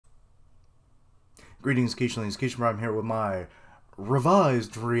Greetings, Keishlings. Keishlin, I'm here with my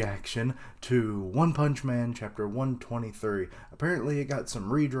revised reaction to One Punch Man Chapter 123. Apparently it got some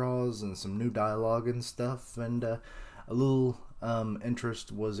redraws and some new dialogue and stuff, and a little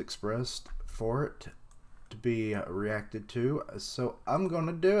interest was expressed for it to be reacted to, so I'm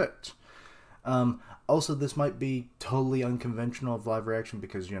gonna do it. Also, this might be totally unconventional of live reaction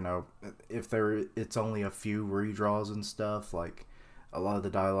because, you know, if it's only a few redraws and stuff, like, a lot of the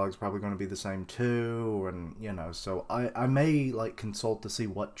dialogue's probably going to be the same too, and, you know, so I may, like, consult to see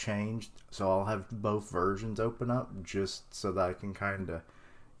what changed, so I'll have both versions open up just so that I can kind of,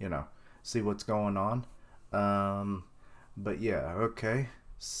 you know, see what's going on. But yeah, okay.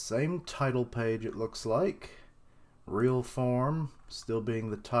 Same title page, it looks like. Real form, still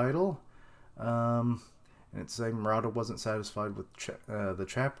being the title. And it's saying Murata wasn't satisfied with the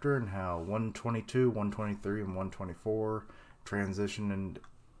chapter and how 122, 123, and 124 transitioned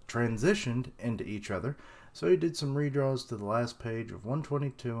into each other, so he did some redraws to the last page of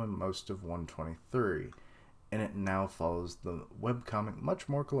 122 and most of 123, and it now follows the webcomic much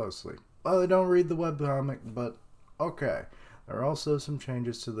more closely. Well, I don't read the webcomic, but okay. There are also some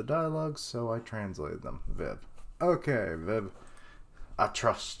changes to the dialogue, so I translated them. Viv. Okay, Viv. I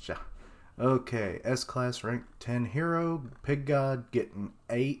trust ya. Okay, S-Class rank 10 hero, Pig God getting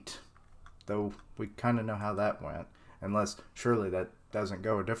 8, though we kind of know how that went. Unless, surely that doesn't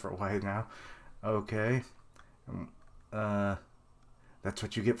go a different way now. Okay. That's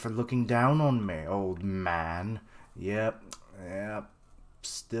what you get for looking down on me, old man. Yep.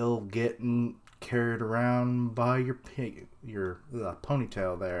 Still getting carried around by your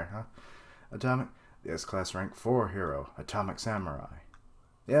ponytail there, huh? Atomic. The S-Class rank 4 hero, Atomic Samurai.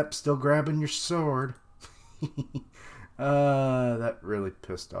 Yep, still grabbing your sword. That really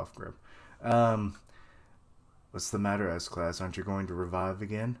pissed off Grim. What's the matter, S-Class? Aren't you going to revive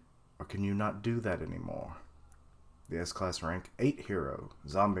again? Or can you not do that anymore? The S-Class rank 8 hero,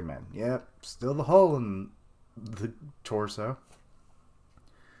 Zombie Man. Yep, still the hole in the torso.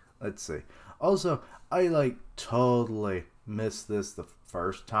 Let's see. Also, I totally missed this the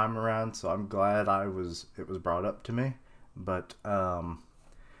first time around, so I'm glad it was brought up to me. But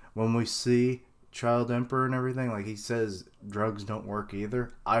when we see Child Emperor and everything, like he says drugs don't work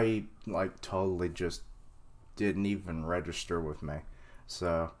either, I totally just didn't even register with me.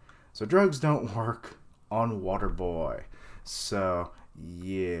 So drugs don't work on Waterboy. So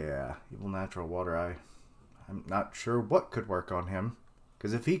yeah, evil natural water. I'm not sure what could work on him,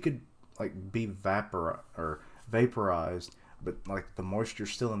 because if he could be vaporized, but the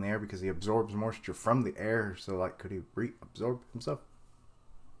moisture's still in the air because he absorbs moisture from the air, so could he reabsorb himself?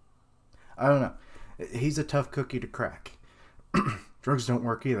 I don't know. He's a tough cookie to crack. Drugs don't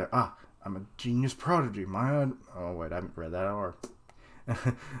work either. I'm a genius prodigy. Oh wait, I haven't read that or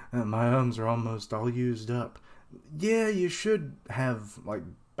my arms are almost all used up. Yeah, you should have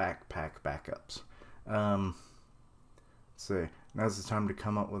backpack backups. Let's see. Now's the time to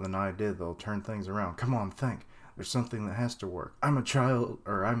come up with an idea that'll turn things around. Come on, think. There's something that has to work. I'm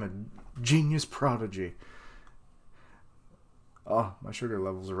a genius prodigy. Oh, my sugar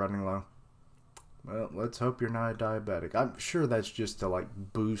levels are running low. Well, let's hope you're not a diabetic. I'm sure that's just to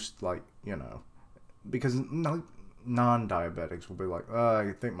boost, you know, because non-diabetics will be like, oh,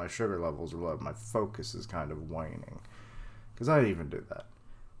 I think my sugar levels are low. My focus is kind of waning. Because I even do that.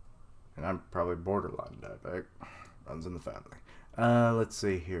 And I'm probably borderline diabetic. Runs in the family. Let's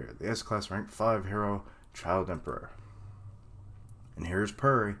see here. The S-Class rank 5 hero, Child Emperor. And here's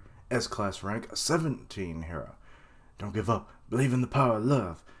Purry, S-Class rank 17 hero. Don't give up. Believe in the power of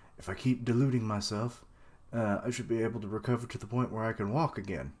love. If I keep deluding myself, I should be able to recover to the point where I can walk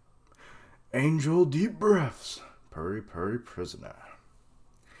again. Angel deep breaths. Purry prisoner.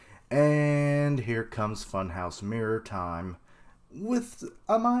 And here comes Funhouse Mirror time with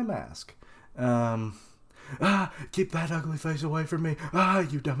a my mask. Keep that ugly face away from me.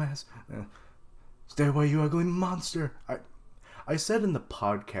 You dumbass. Stay away, you ugly monster. I said in the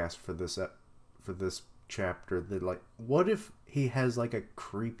podcast for this chapter that what if he has a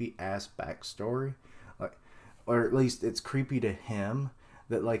creepy ass backstory, or at least it's creepy to him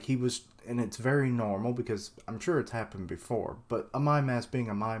that he was, and it's very normal because I'm sure it's happened before, but a my mask being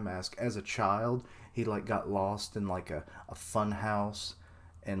a my mask, as a child he got lost in a fun house,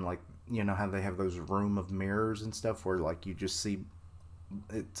 and you know how they have those room of mirrors and stuff where you just see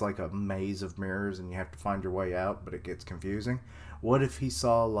it's a maze of mirrors and you have to find your way out, but it gets confusing. What if he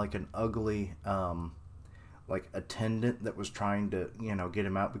saw an ugly attendant that was trying to, you know, get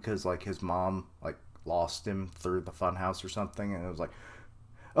him out because his mom lost him through the fun house or something, and it was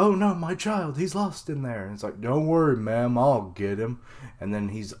oh no, my child, he's lost in there, and it's don't worry, ma'am, I'll get him. And then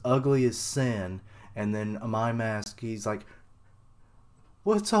he's ugly as sin, And then My Mask, he's like,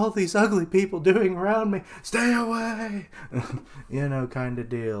 what's all these ugly people doing around me? Stay away! You know, kind of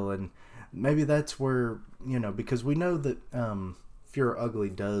deal. And maybe that's where, you know, because we know that Fear Ugly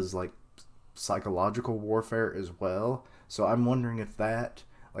does, like, psychological warfare as well. So I'm wondering if that,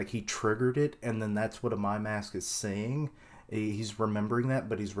 like, he triggered it, and then that's what a My Mask is saying. He's remembering that,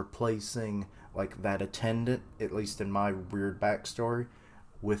 but he's replacing, like, that attendant, at least in my weird backstory,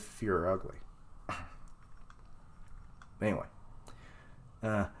 with Fear Ugly. Anyway.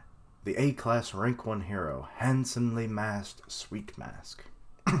 The A-class rank 1 hero, handsomely masked Sweet Mask.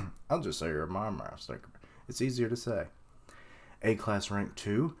 I'll just say you're My Mask. It's easier to say. A-class rank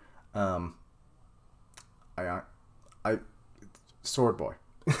 2, Sword Boy.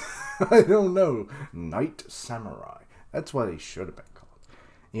 I don't know. Knight Samurai. That's what he should have been called.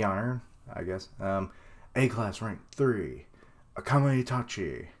 Iron, I guess. A-class rank 3, Akame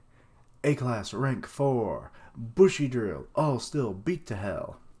Itachi. A-class rank 4, Bushi Drill. All still beat to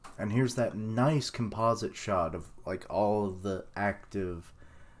hell. And here's that nice composite shot of, like, all of the active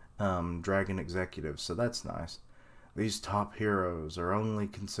Dragon executives. So that's nice. These top heroes are only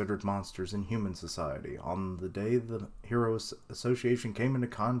considered monsters in human society. On the day the Hero Association came into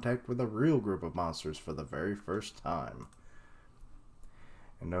contact with a real group of monsters for the very first time.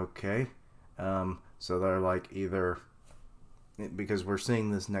 And okay, so they're like either, because we're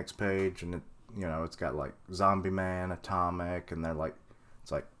seeing this next page and it, you know, it's got like Zombie Man, Atomic, and they're like,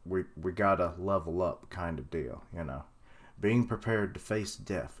 it's like we gotta level up kind of deal, you know. Being prepared to face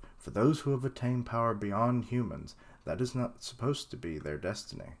death. For those who have attained power beyond humans, that is not supposed to be their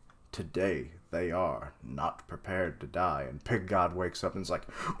destiny. Today, they are not prepared to die. And Pig God wakes up and is like,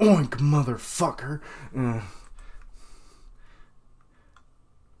 oink, motherfucker!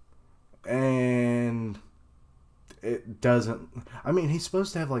 And it doesn't... I mean, he's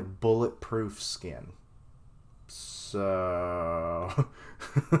supposed to have, like, bulletproof skin. So...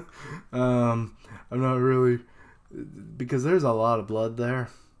 I'm not really... Because there's a lot of blood there.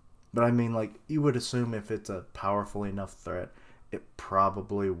 But I mean, like, you would assume if it's a powerful enough threat, it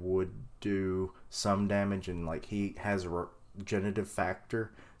probably would do some damage, and, like, he has a regenerative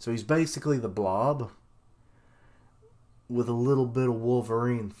factor. So he's basically the Blob with a little bit of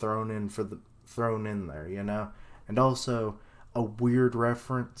Wolverine thrown in there, you know? And also a weird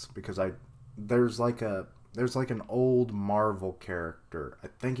reference, because there's like an old Marvel character. I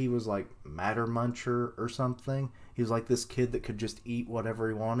think he was like Matter Muncher or something. He was like this kid that could just eat whatever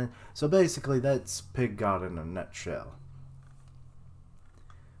he wanted. So basically that's Pig God in a nutshell.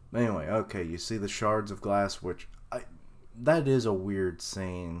 Anyway, okay, you see the shards of glass, which that is a weird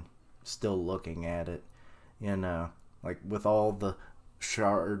scene, still looking at it, you know, like with all the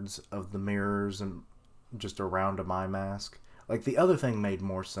shards of the mirrors and just around a My Mask. Like the other thing made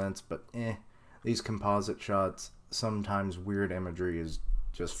more sense, but these composite shots, sometimes weird imagery is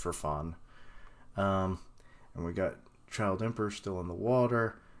just for fun. And we got Child Emperor still in the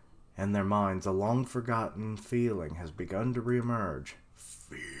water. In their minds, a long-forgotten feeling has begun to reemerge.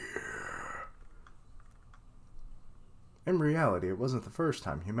 Fear. In reality, it wasn't the first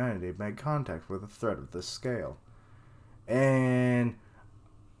time humanity had made contact with a threat of this scale. And...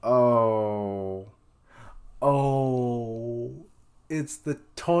 Oh... It's the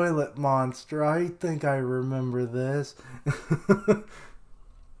toilet monster. I think I remember this. I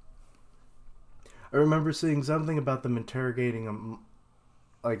remember seeing something about them interrogating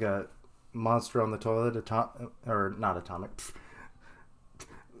a monster on the toilet. Or not Atomic.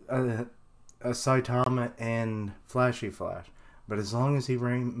 A Saitama and Flashy Flash. But as long as he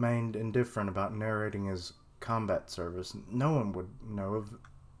remained indifferent about narrating his combat service, no one would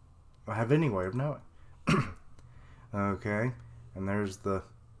have any way of knowing. Okay. And there's the...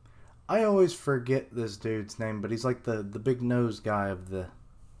 I always forget this dude's name, but he's like the big nose guy of the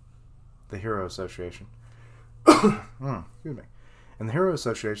Hero Association. Excuse me. In the Hero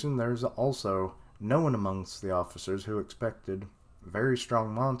Association, there's also no one amongst the officers who expected very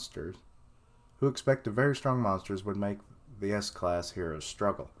strong monsters would make the S-class heroes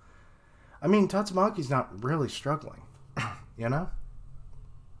struggle. I mean, Tatsumaki's not really struggling, you know?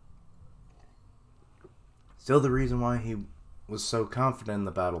 Still, the reason why he was so confident in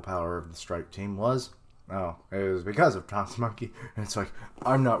the battle power of the strike team was because of Tatsumaki. And it's like,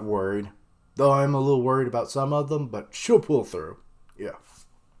 I'm not worried. Though I'm a little worried about some of them, but she'll pull through. Yeah.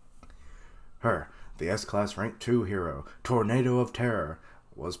 Her, the S-Class Rank 2 hero, Tornado of Terror,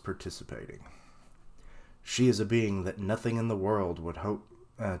 was participating. She is a being that nothing in the world would hope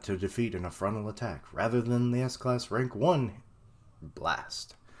to defeat in a frontal attack, rather than the S-Class Rank 1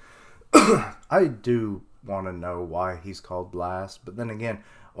 Blast. I do want to know why he's called Blast, but then again,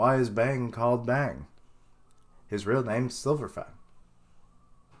 Why is Bang called Bang? His real name's Silverfang.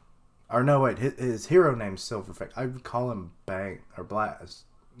 Or no, wait, his hero name's Silverfang. I would call him Bang or Blast.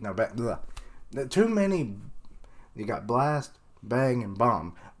 No, Bang. Too many. You got Blast, Bang, and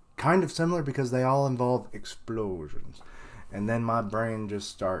Bomb. Kind of similar because they all involve explosions. And then my brain just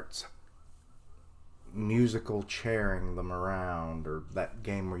starts musical chairing them around, or that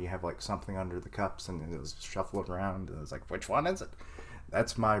game where you have like something under the cups and it's shuffled around and it's like, which one is it?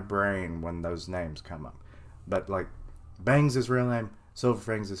 That's my brain when those names come up. But like, Bang's his real name,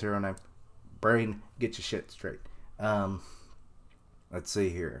 Silverfang's his hero name. Brain, get your shit straight. Let's see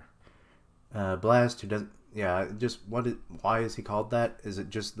here. Blast, who doesn't, yeah, just why is he called that? Is it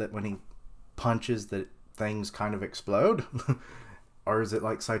just that when he punches that things kind of explode? Or is it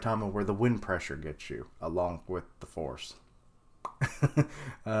like Saitama where the wind pressure gets you along with the force?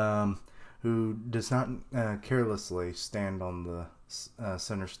 Who does not carelessly stand on the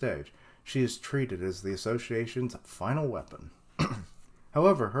center stage. She is treated as the association's final weapon.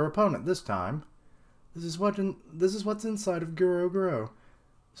 However, her opponent this time, this is what's inside of Gyoro Gyoro.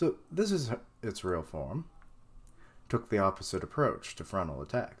 So this is its real form. Took the opposite approach to frontal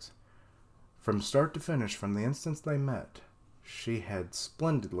attacks. From start to finish, from the instance they met, she had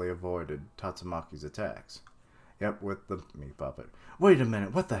splendidly avoided Tatsumaki's attacks. Yep, with the meat puppet. Wait a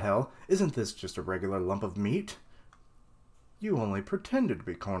minute, what the hell? Isn't this just a regular lump of meat? You only pretended to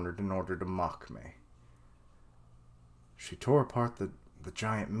be cornered in order to mock me. She tore apart the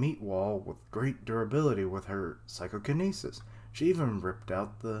giant meat wall with great durability with her psychokinesis. She even ripped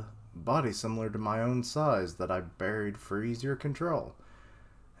out the body similar to my own size that I buried for easier control.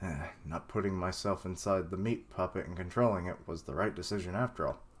 Not putting myself inside the meat puppet and controlling it was the right decision after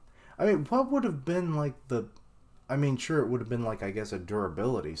all. I mean, what would have been like the... I mean, sure, it would have been like, I guess, a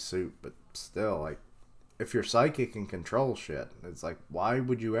durability suit, but still, like, if you're psychic and control shit, it's like, why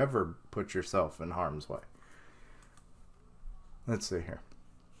would you ever put yourself in harm's way? Let's see here.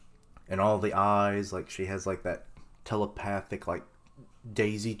 And all the eyes, like, she has, like, that telepathic, like,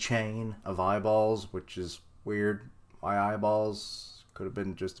 daisy chain of eyeballs, which is weird. My eyeballs... could have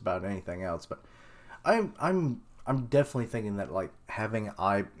been just about anything else, but I'm definitely thinking that like having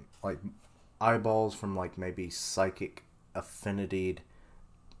eyeballs from like maybe psychic affinitied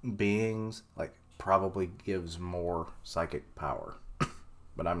beings like probably gives more psychic power,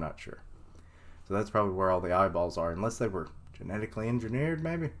 but I'm not sure. So that's probably where all the eyeballs are, unless they were genetically engineered,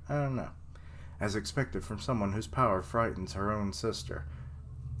 maybe? I don't know. As expected from someone whose power frightens her own sister.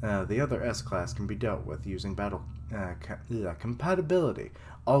 The other S-Class can be dealt with using battle compatibility,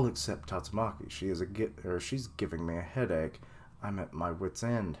 all except Tatsumaki. She's giving me a headache. I'm at my wit's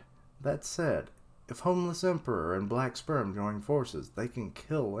end. That said, if Homeless Emperor and Black Sperm join forces, they can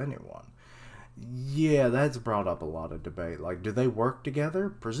kill anyone. Yeah, that's brought up a lot of debate. Like, do they work together?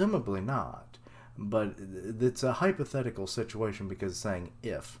 Presumably not. But it's a hypothetical situation because it's saying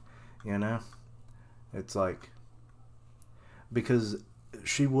if, you know? It's like... because...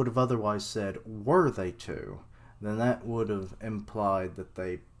 she would have otherwise said, were they to, then that would have implied that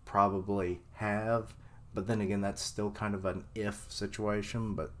they probably have. But then again, that's still kind of an if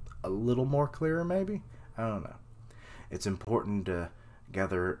situation, but a little more clearer maybe? I don't know. It's important to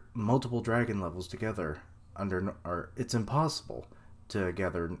gather multiple dragon levels together it's impossible to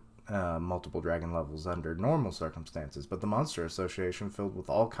gather multiple dragon levels under normal circumstances, but the Monster Association filled with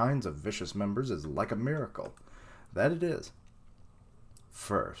all kinds of vicious members is like a miracle. That it is.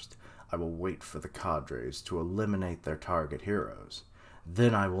 First, I will wait for the cadres to eliminate their target heroes.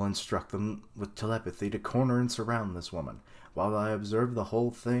 Then I will instruct them with telepathy to corner and surround this woman, while I observe the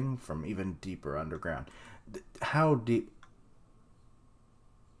whole thing from even deeper underground. How deep...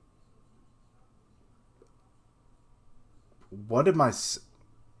 what am I...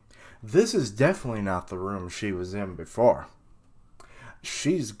 This is definitely not the room she was in before.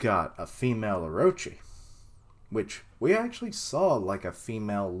 She's got a female Orochi. Which, we actually saw, like, a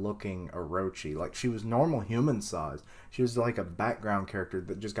female-looking Orochi. Like, she was normal human size. She was, like, a background character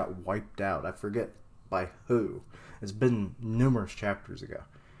that just got wiped out. I forget by who. It's been numerous chapters ago.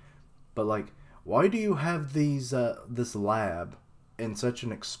 But, like, why do you have these, this lab in such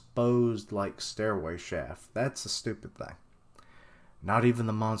an exposed, like, stairway shaft? That's a stupid thing. Not even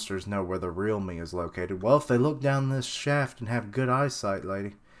the monsters know where the real me is located. Well, if they look down this shaft and have good eyesight,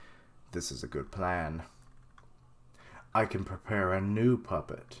 lady, this is a good plan. I can prepare a new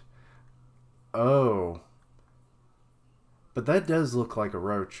puppet. Oh. But that does look like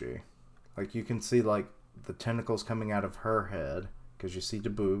Orochi. Like, you can see, like, the tentacles coming out of her head. Because you see the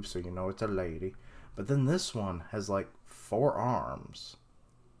boobs, so you know it's a lady. But then this one has, like, 4 arms.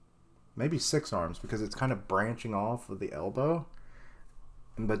 Maybe 6 arms, because it's kind of branching off of the elbow.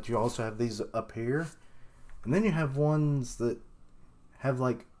 But you also have these up here. And then you have ones that have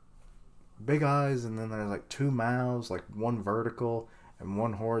like big eyes, and then there's like two mouths, like one vertical and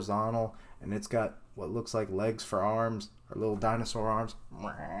one horizontal, and it's got what looks like legs for arms, or little dinosaur arms.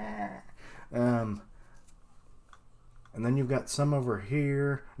 And then you've got some over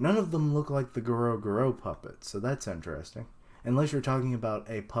here. None of them look like the Gyoro Gyoro puppet, so that's interesting. Unless you're talking about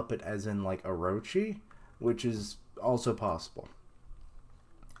a puppet as in like Orochi, which is also possible.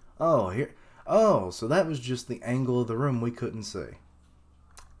 Oh, here. Oh, so that was just the angle of the room we couldn't see.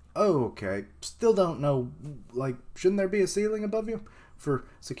 Okay, still don't know, like, shouldn't there be a ceiling above you for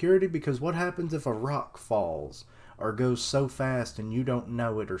security? Because what happens if a rock falls or goes so fast and you don't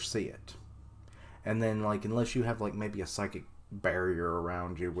know it or see it? And then, like, unless you have, like, maybe a psychic barrier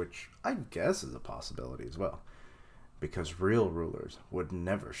around you, which I guess is a possibility as well. Because real rulers would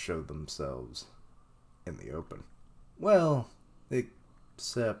never show themselves in the open. Well,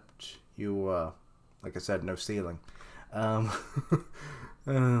 except you, like I said, no ceiling.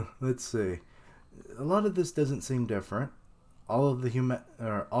 Let's see. A lot of this doesn't seem different. All of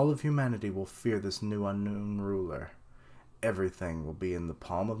humanity will fear this new unknown ruler. Everything will be in the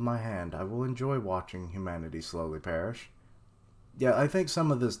palm of my hand. I will enjoy watching humanity slowly perish. Yeah, I think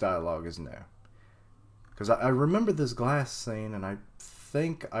some of this dialogue is new. Because I remember this glass scene, and I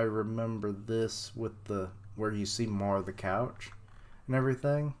think I remember this with where you see more of the couch and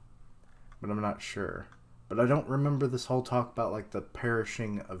everything. But I'm not sure. But I don't remember this whole talk about, like, the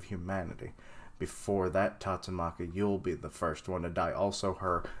perishing of humanity. Before that, Tatsumaki, you'll be the first one to die. Also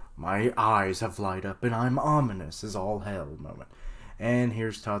her, my eyes have light up and I'm ominous as all hell moment. And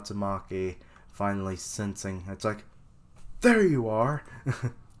here's Tatsumaki finally sensing. It's like, there you are.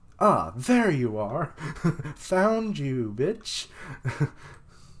 Ah, there you are. Found you, bitch.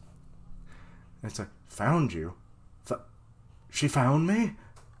 It's like, found you? She found me?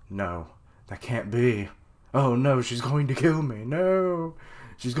 No, that can't be. Oh no, she's going to kill me. No,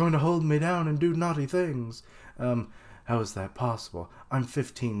 she's going to hold me down and do naughty things. How is that possible? I'm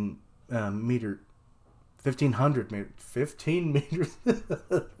 1500 meters. 15 meters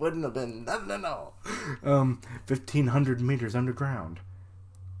wouldn't have been nothing at all. 1500 meters underground.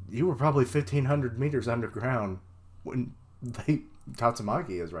 You were probably 1500 meters underground when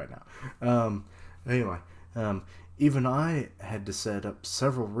Tatsumaki is right now. Anyway, even I had to set up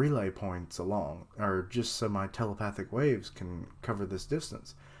several relay points along, or just so my telepathic waves can cover this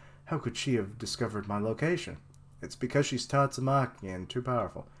distance. How could she have discovered my location? It's because she's Tatsumaki and too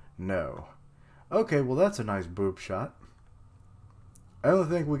powerful. No. Okay, well that's a nice boob shot. I don't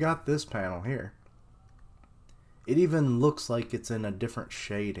think we got this panel here. It even looks like it's in a different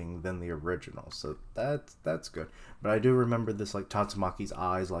shading than the original, so that's good. But I do remember this, like, Tatsumaki's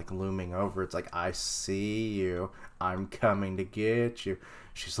eyes, like, looming over. It's like, I see you. I'm coming to get you.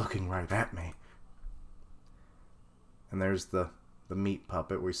 She's looking right at me. And there's the meat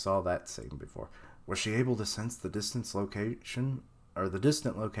puppet. We saw that scene before. Was she able to sense the distant location of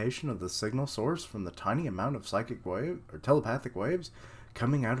the signal source from the tiny amount of psychic wave or telepathic waves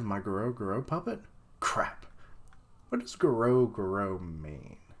coming out of my Gyoro Gyoro puppet? Crap. What does Gyoro Gyoro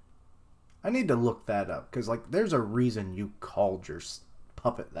mean? I need to look that up, because, like, there's a reason you called your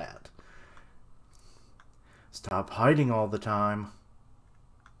puppet that. Stop hiding all the time.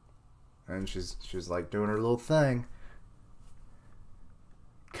 And she's like doing her little thing.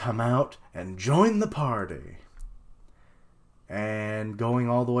 Come out and join the party. And going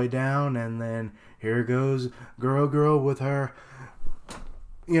all the way down, and then here goes Gyoro Gyoro with her,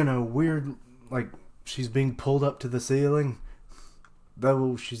 you know, weird, like, she's being pulled up to the ceiling.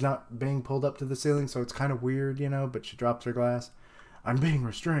 Though she's not being pulled up to the ceiling, so it's kind of weird, you know, but she drops her glass. I'm being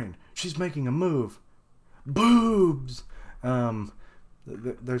restrained. She's making a move. Boobs!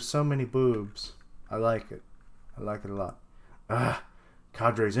 There's so many boobs. I like it. I like it a lot.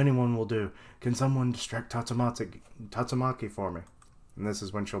 Cadres, anyone will do. Can someone distract Tatsumaki for me? And this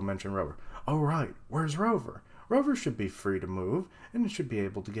is when she'll mention Rover. Oh, right. Where's Rover? Rover should be free to move, and should be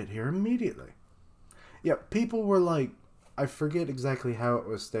able to get here immediately. Yeah, people were like, I forget exactly how it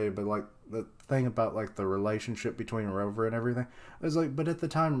was stated, but, like, the thing about, like, the relationship between Rover and everything, it was like, but at the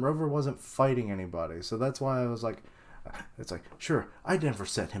time, Rover wasn't fighting anybody, so that's why I was like, it's like, sure, I never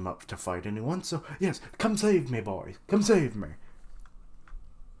set him up to fight anyone, so, yes, come save me, boy, come save me.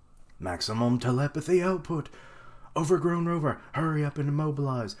 Maximum telepathy output. Overgrown Rover, hurry up and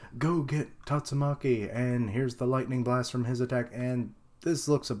immobilize. Go get Tatsumaki, and here's the lightning blast from his attack, and this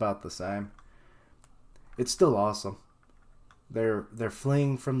looks about the same. It's still awesome. They're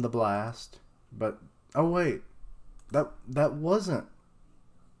fleeing from the blast, but oh wait, that wasn't.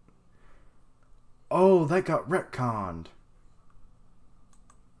 Oh, that got retconned.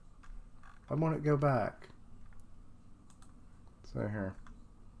 I want it to go back. So here.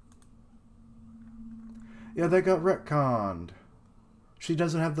 Yeah, they got retconned. She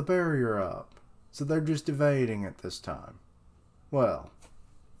doesn't have the barrier up. So they're just evading it this time. Well,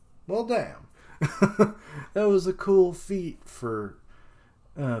 damn. That was a cool feat for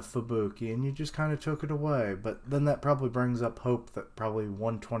Fubuki, and you just kind of took it away. But then that probably brings up hope that probably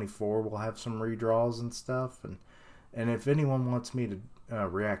 124 will have some redraws and stuff. And if anyone wants me to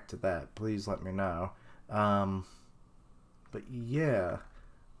react to that, please let me know. But yeah.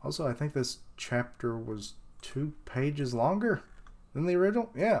 Also, I think this chapter was 2 pages longer than the original.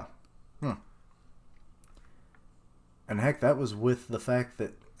 Yeah. And heck, that was with the fact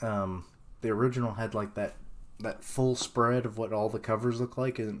that the original had like that full spread of what all the covers look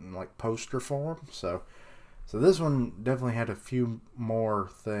like in like poster form. So this one definitely had a few more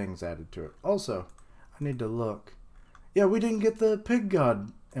things added to it. Also, I need to look. Yeah, we didn't get the pig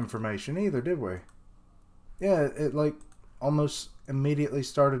god information either, did we? Yeah, it like almost immediately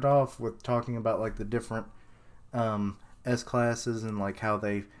started off with talking about like the different S classes and like how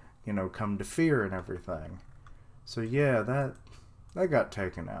they, you know, come to fear and everything. So yeah, that got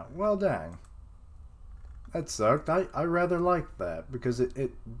taken out. Well, dang. That sucked. I rather liked that because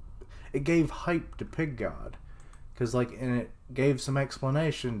it gave hype to Pig God. Because like, and it gave some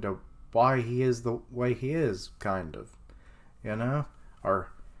explanation to why he is the way he is, kind of. You know?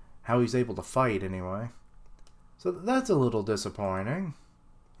 Or how he's able to fight anyway. So that's a little disappointing.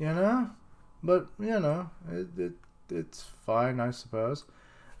 You know? But, you know, it's fine, I suppose.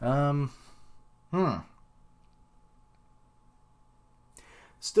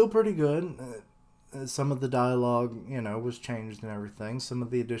 Still pretty good. Some of the dialogue, you know, was changed and everything. Some of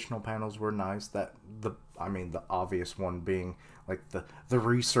the additional panels were nice. The obvious one being like the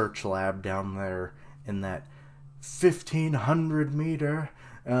research lab down there in that 1,500 meter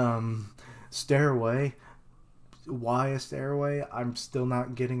stairway. Why a stairway? I'm still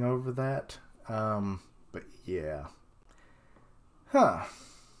not getting over that. But yeah. Huh.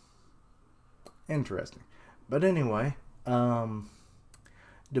 Interesting. But anyway,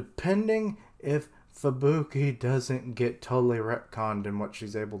 depending if Fubuki doesn't get totally retconned in what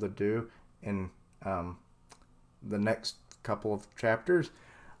she's able to do in the next couple of chapters,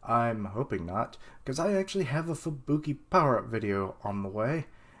 I'm hoping not, because I actually have a Fubuki power-up video on the way,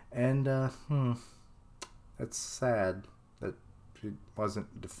 and it's sad that she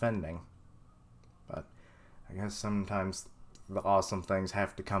wasn't defending, but I guess sometimes the awesome things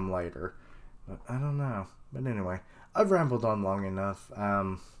have to come later, but I don't know. But anyway, I've rambled on long enough.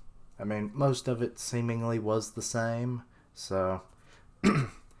 I mean, most of it seemingly was the same, so...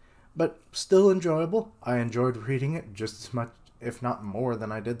 but still enjoyable. I enjoyed reading it just as much, if not more,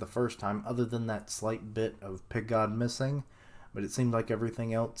 than I did the first time, other than that slight bit of Pig God missing. But it seemed like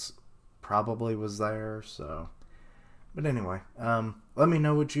everything else probably was there, so... But anyway, let me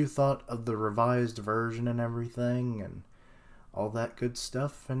know what you thought of the revised version and everything, and all that good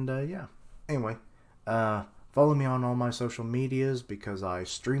stuff, and yeah. Anyway, follow me on all my social medias because I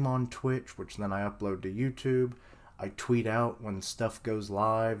stream on Twitch, which then I upload to YouTube. I tweet out when stuff goes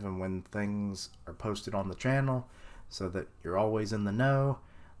live and when things are posted on the channel so that you're always in the know.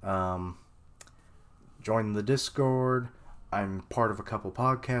 Join the Discord. I'm part of a couple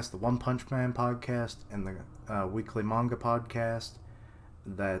podcasts, the One Punch Man podcast and the Weekly Manga podcast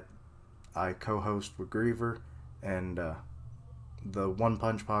that I co-host with Griever, and the One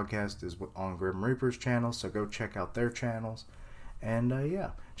Punch podcast is on Grim Reaper's channel, so go check out their channels. And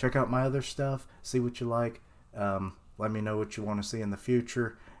yeah, check out my other stuff, see what you like, let me know what you want to see in the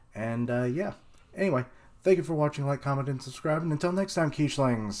future, and yeah. Anyway, thank you for watching, like, comment, and subscribe, and until next time,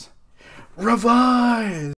 Keishlings, revise!